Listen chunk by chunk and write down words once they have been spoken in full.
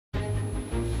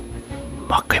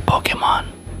Okay, Pokemon.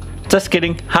 Just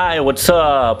kidding. Hi, what's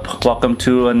up? Welcome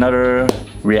to another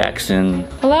reaction.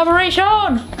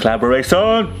 Collaboration!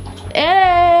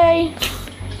 Hey!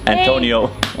 Antonio.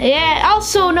 Hey. Yeah,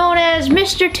 also known as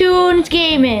Mr. Toons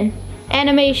Gaming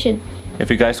Animation.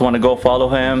 If you guys want to go follow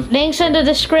him. Links in the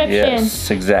description.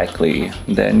 Yes, exactly.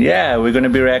 Then yeah, we're gonna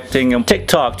be reacting on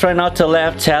TikTok. Try not to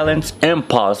laugh challenge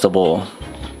impossible.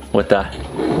 With that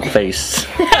face.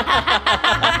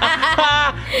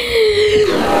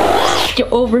 You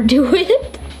overdo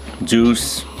it.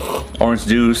 Juice. Orange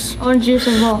juice. Orange juice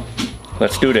as well.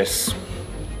 Let's do this.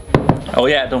 Oh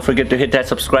yeah, don't forget to hit that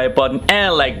subscribe button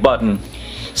and like button.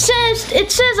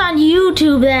 It says on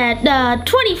YouTube that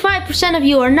 25% of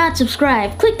you are not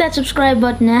subscribed. Click that subscribe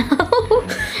button now.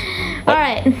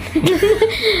 Alright.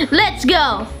 Let's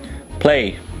go.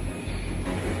 Play.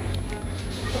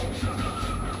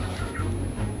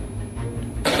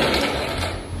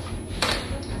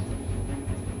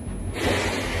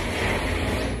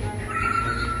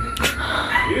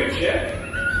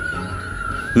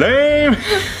 Lame!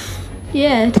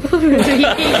 Yeah, totally.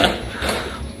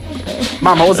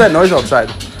 Mama, what's that noise outside?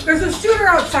 There's a shooter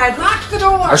outside. Lock the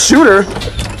door. A shooter?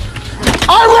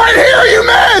 I'm right here, you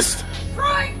missed!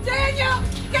 Frank, Daniel,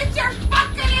 get your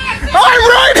fucking ass in. I'm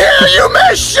right here, you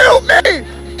missed! Shoot me!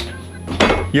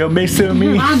 You're missing me.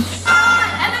 And then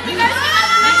you guys came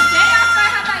out the next day after I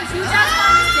had that huge ass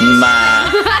conversation.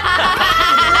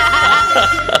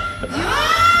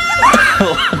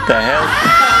 What the hell?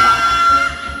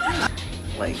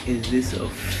 Like, is this a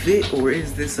fit or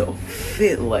is this a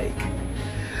fit like?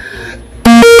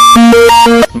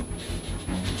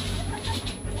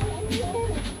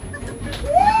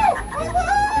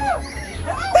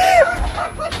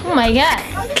 Oh my god.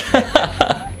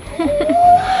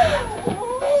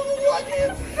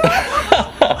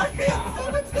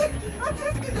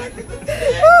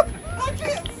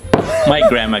 My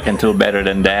grandma can do better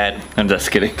than that. I'm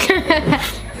just kidding.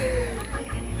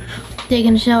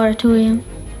 Taking a shower at 2 a.m.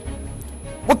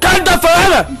 Wakanda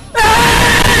forever!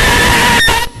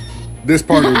 This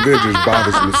part of Avengers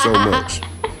bothers me so much.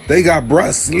 They got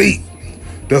bruh sleep.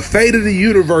 The fate of the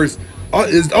universe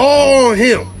is all on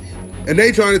him. And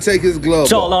they trying to take his glove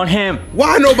It's all off. on him.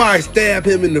 Why nobody stab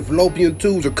him in the fallopian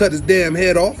tubes or cut his damn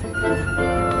head off?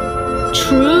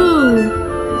 True.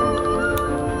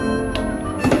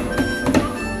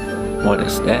 What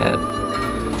is that?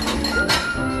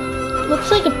 Looks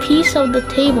like a piece of the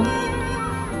table.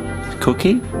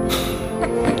 Cookie?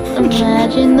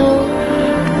 Imagine though.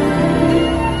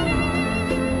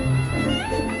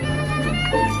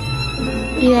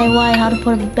 DIY how to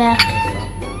put it back.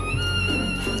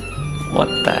 What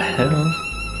the hell?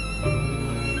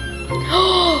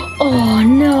 Oh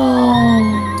no.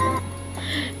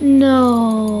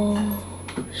 No.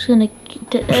 He's gonna,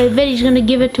 I bet he's gonna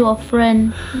give it to a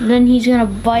friend. Then he's gonna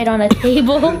bite on a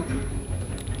table.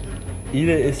 Eat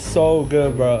it, it's so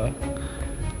good, bro.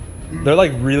 They're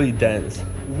like really dense.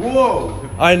 Whoa!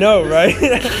 I know, right?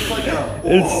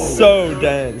 It's so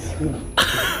dense.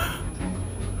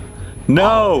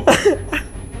 No!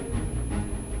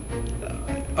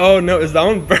 Oh no, is that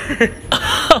one burnt?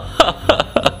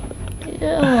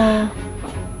 Yeah.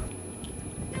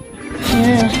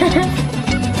 Yeah.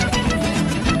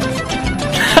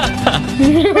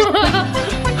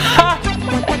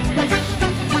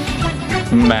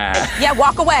 Man. Yeah,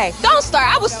 walk away. Don't start.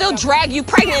 I will still drag you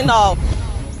pregnant and all.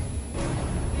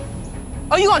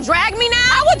 Oh, you gonna drag me now?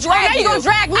 I will drag you. You gonna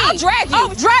drag me? I'll drag you.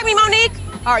 Oh, drag me, Monique.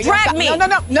 All right, drag me.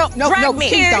 No, Drag me.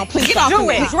 Please don't. Please stop do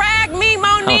it. it. Drag me,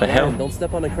 How Monique. the hell? Don't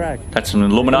step on the crack. That's some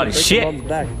Illuminati shit.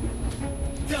 Back.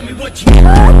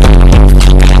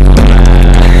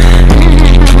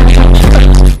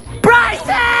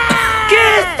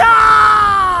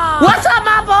 What's up,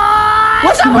 my boy?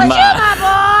 What's up with you, my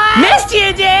boy? Missed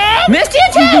you, Dad. Missed you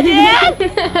too,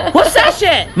 Dad. What's that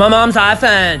shit? My mom's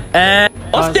iPhone.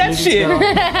 What's that shit? 3,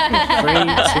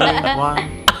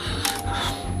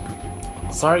 2,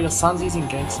 1. Sorry, your son's using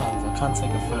gang signs. I can't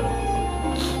take a photo.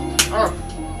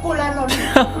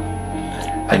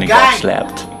 And he got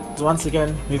slapped. So once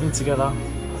again, moving together.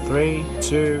 3,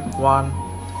 2, 1.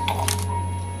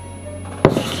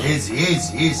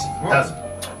 Easy. What?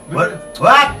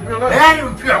 What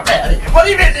do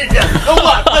you mean?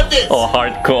 What? What this? Oh,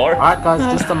 hardcore. Alright, guys,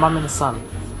 just the mum and the son.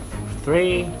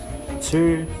 3,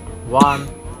 2, 1.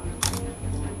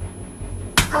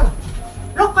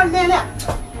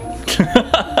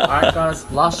 Alright, guys,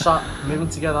 last shot. Moving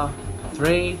together.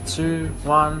 3, 2,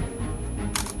 1.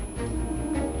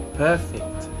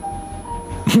 Perfect.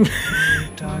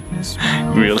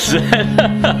 Real sad.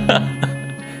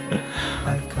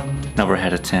 Never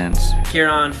had a chance. Here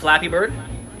on Flappy Bird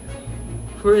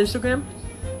for Instagram.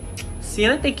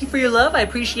 Sienna, thank you for your love. I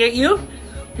appreciate you.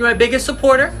 You're my biggest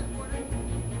supporter.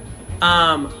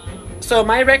 So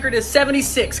my record is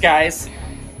 76, guys.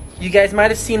 You guys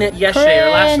might have seen it yesterday or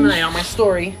last night on my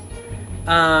story.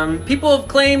 People have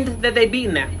claimed that they've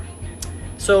beaten that.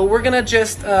 So we're gonna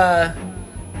just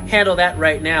handle that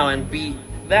right now and beat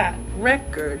that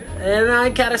record. And I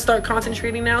gotta start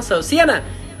concentrating now. So Sienna,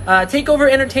 take over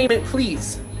entertainment,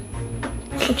 please.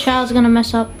 The child's gonna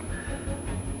mess up.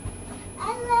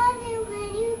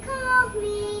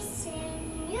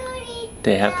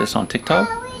 They have this on TikTok?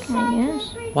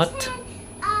 Yes. What?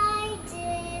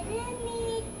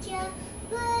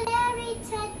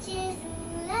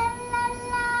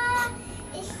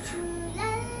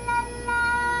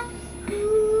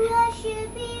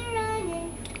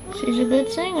 She's a good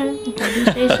singer, if I do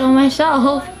say so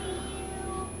myself.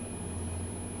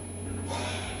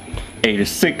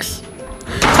 86. You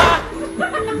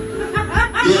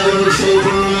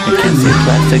can see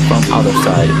plastic from other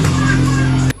side.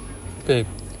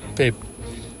 Babe.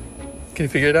 Can you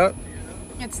figure it out?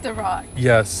 It's the rock.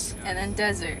 Yes. And then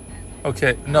desert.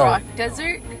 Okay, no. Rock,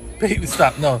 desert, Babe,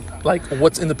 stop. No. Like,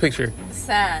 what's in the picture?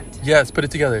 sand. Yes, put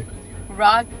it together.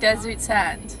 Rock, desert,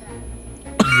 sand.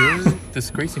 You're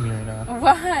disgracing me right now.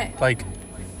 What? Like,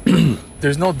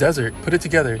 there's no desert. Put it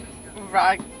together.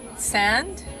 Rock,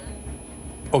 sand.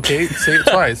 Okay, say it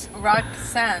twice. Rock,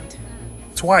 sand.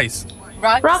 Twice.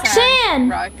 Rock, Roxanne. sand.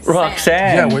 Rock,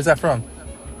 Roxanne. Yeah, where's that from?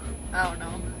 I don't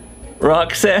know.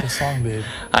 Roxanne. The song, babe.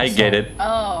 I get it.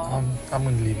 Oh. I'm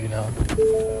gonna leave you now.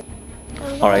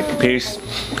 Alright, peace.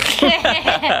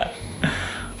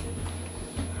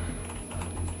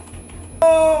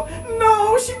 Oh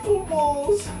no, she pulled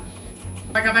balls.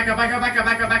 Back up.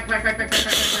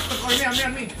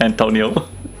 On me. Antonio.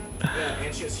 Yeah,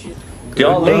 and she's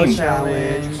Y'all lean.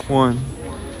 Challenge. One.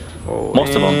 Oh,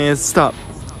 Most of them. And stop.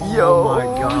 Yo. Oh my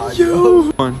god.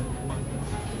 Yo. One.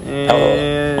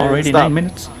 And Already stop. 9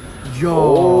 minutes?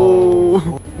 Yo.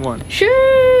 One. Shush.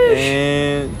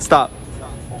 And stop.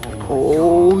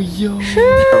 Oh, yo.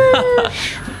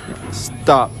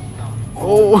 Stop.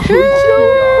 Oh,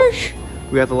 yo.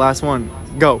 We got the last one.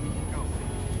 Go.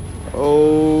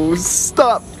 Oh,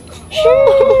 stop.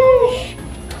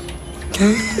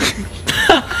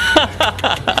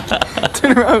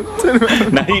 Turn around.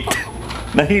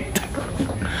 Nahit.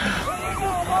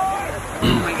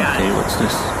 Okay, what's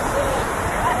this?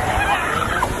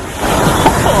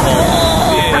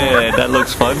 Oh, yeah, that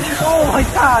looks fun. Oh my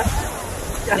god.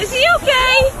 Is he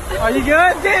okay? Are you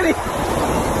good, Danny?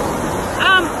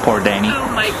 Poor Danny. Oh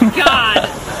my god.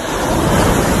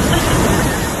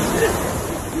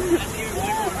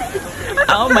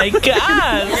 Oh my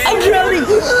god! I'm drowning.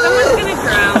 Someone's gonna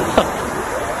drown.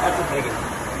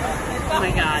 Oh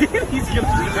my god. He's gonna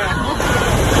drown.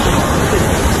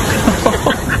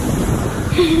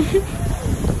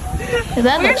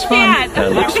 That looks fun.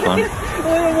 That looks fun.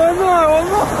 One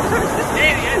more.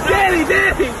 Danny.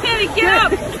 Danny, get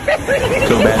up. Too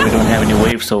bad we don't have any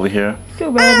waves over here.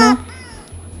 Too bad, no.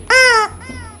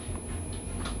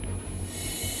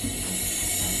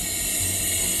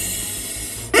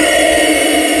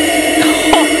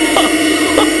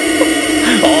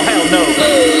 Oh hell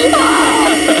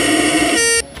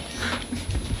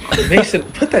no! Mason,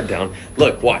 put that down.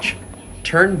 Look, watch.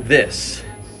 Turn this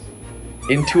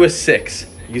into a 6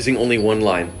 using only one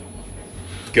line.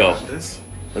 Go. Let's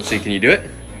see, can you do it?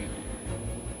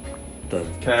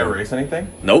 Can I erase anything?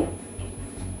 Nope.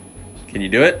 Can you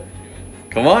do it?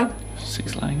 Come on.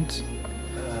 6 lines.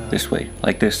 This way,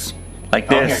 like this. Like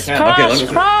this.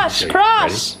 Cross.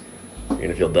 Ready? You're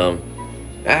gonna feel dumb.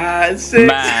 Ah, 6.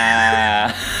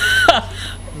 Bah.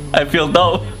 I feel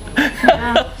dumb.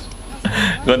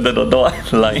 Ganda do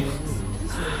line.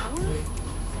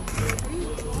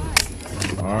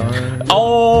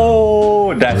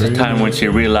 Oh, that's the time when she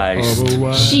realized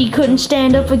She couldn't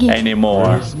stand up again.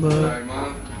 anymore. Let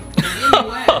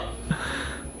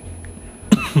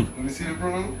me see the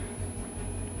Bruno.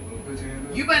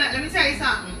 You better, let me tell you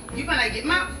something. You better get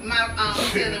my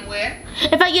ceiling wet.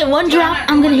 If I get one drop,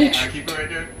 I'm gonna hit you. Keep it right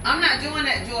there. I'm not doing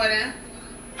that, Jordan.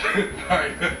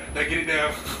 Alright, now get it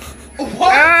down.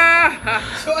 What?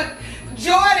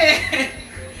 Jordan,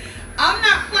 I'm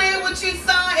not playing with you,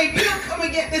 son. If you don't come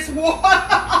and get this water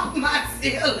off my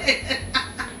ceiling.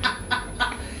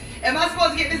 Am I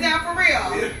supposed to get this down for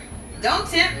real? Yeah. Don't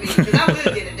tempt me, because I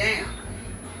will get it down.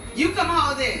 You come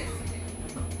haul this.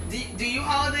 Do you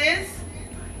haul this?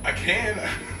 I can.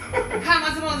 How am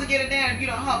I supposed to get it down if you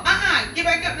don't hold? Get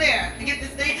back up there and get this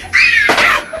thing.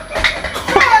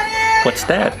 What's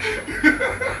that?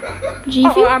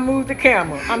 Oh, I moved the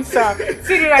camera. I'm sorry.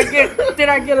 See, did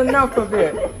I get enough of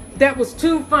it? That was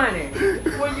too funny.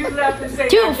 When you laugh and say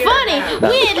Too funny.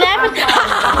 We ain't laughing.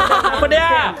 But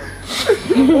yeah.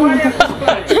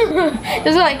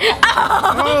 It's like,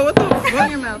 oh, what the fuck?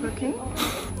 Your mouth, okay?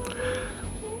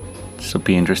 This will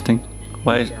be interesting.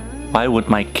 Why would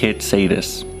my kid say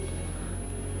this?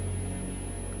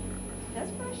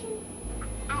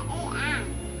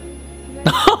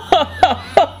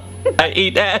 I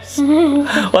eat ass.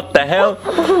 What the hell?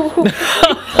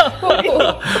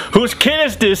 Whose kid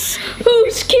is this?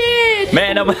 Whose kid?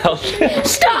 Man, I'm out.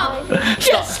 Stop!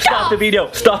 Just Stop the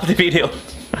video. Stop the video.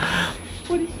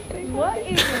 What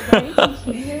is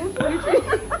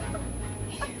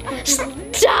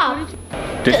Stop!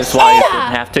 This is why I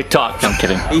don't have TikTok. I'm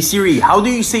kidding. Hey Siri, how do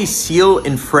you say seal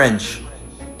in French?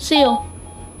 Seal.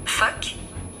 Fuck.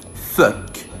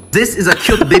 Fuck. This is a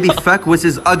cute baby fuck with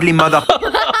his ugly mother.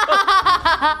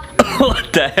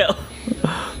 What the hell?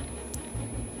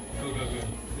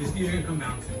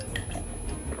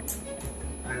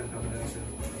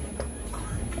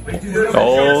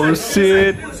 Oh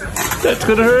shit! That's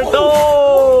gonna hurt.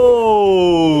 Oh!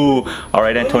 All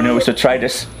right, Antonio, we should try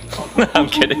this. I'm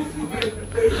kidding.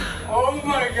 Oh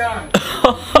my god.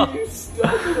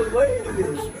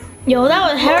 Yo,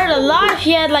 that would hurt a lot if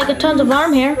you had like a tons of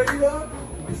arm hair.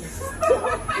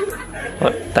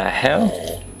 What the hell?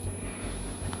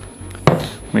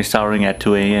 We're showering at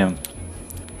 2 a.m.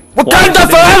 Wakanda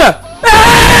forever!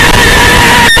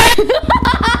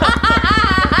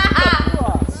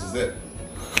 This is it.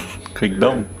 Quick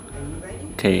dome.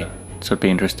 Okay, this would be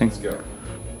interesting. Let's go.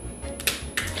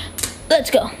 Let's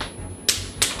go.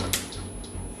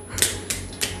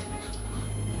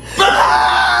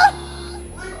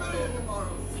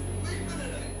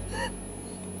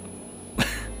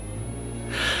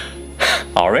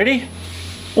 Already?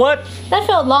 What? That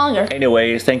felt longer.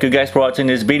 Anyways, thank you guys for watching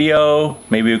this video.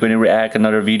 Maybe we're going to react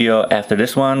another video after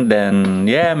this one. Then,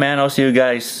 yeah, man, I'll see you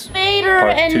guys Later,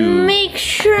 part and 2. make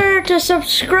sure to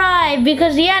subscribe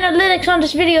because the analytics on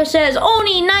this video says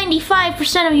only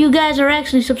 95% of you guys are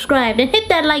actually subscribed. And hit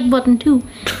that like button too.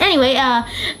 Anyway,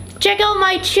 check out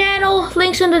my channel,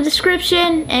 links in the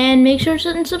description, and make sure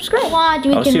to subscribe.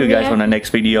 I'll see you guys on the next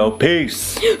video.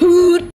 Peace.